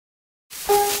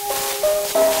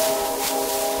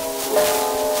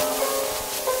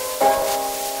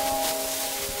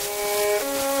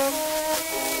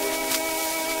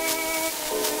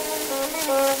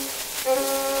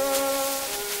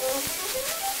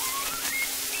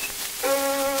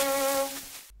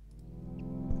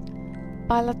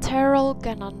Bilateral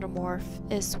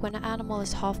gynandromorph is when an animal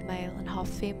is half male and half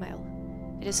female.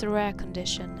 It is a rare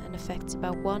condition and affects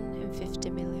about 1 in 50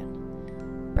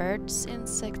 million. Birds,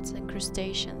 insects and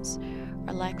crustaceans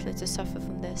are likely to suffer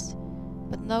from this,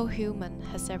 but no human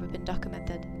has ever been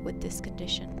documented with this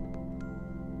condition.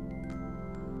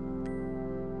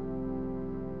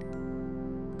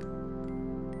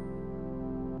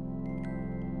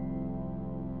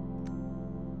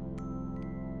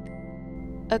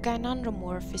 A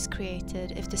gynandromorph is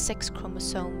created if the sex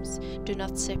chromosomes do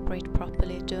not separate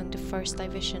properly during the first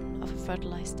division of a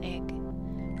fertilized egg.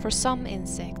 For some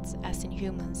insects, as in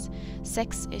humans,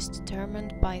 sex is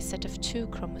determined by a set of 2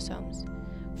 chromosomes.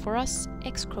 For us,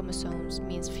 X chromosomes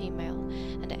means female,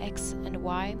 and the X and the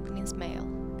Y means male.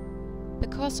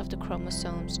 Because of the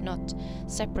chromosomes not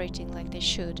separating like they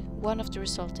should, one of the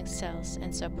resulting cells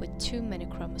ends up with too many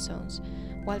chromosomes,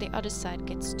 while the other side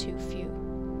gets too few.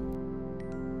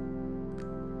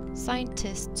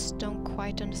 Scientists don't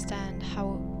quite understand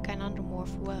how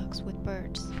gynandromorph works with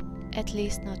birds, at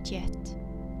least not yet.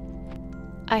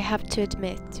 I have to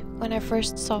admit, when I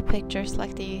first saw pictures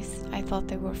like these, I thought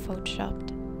they were photoshopped.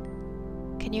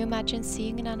 Can you imagine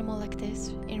seeing an animal like this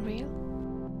in real?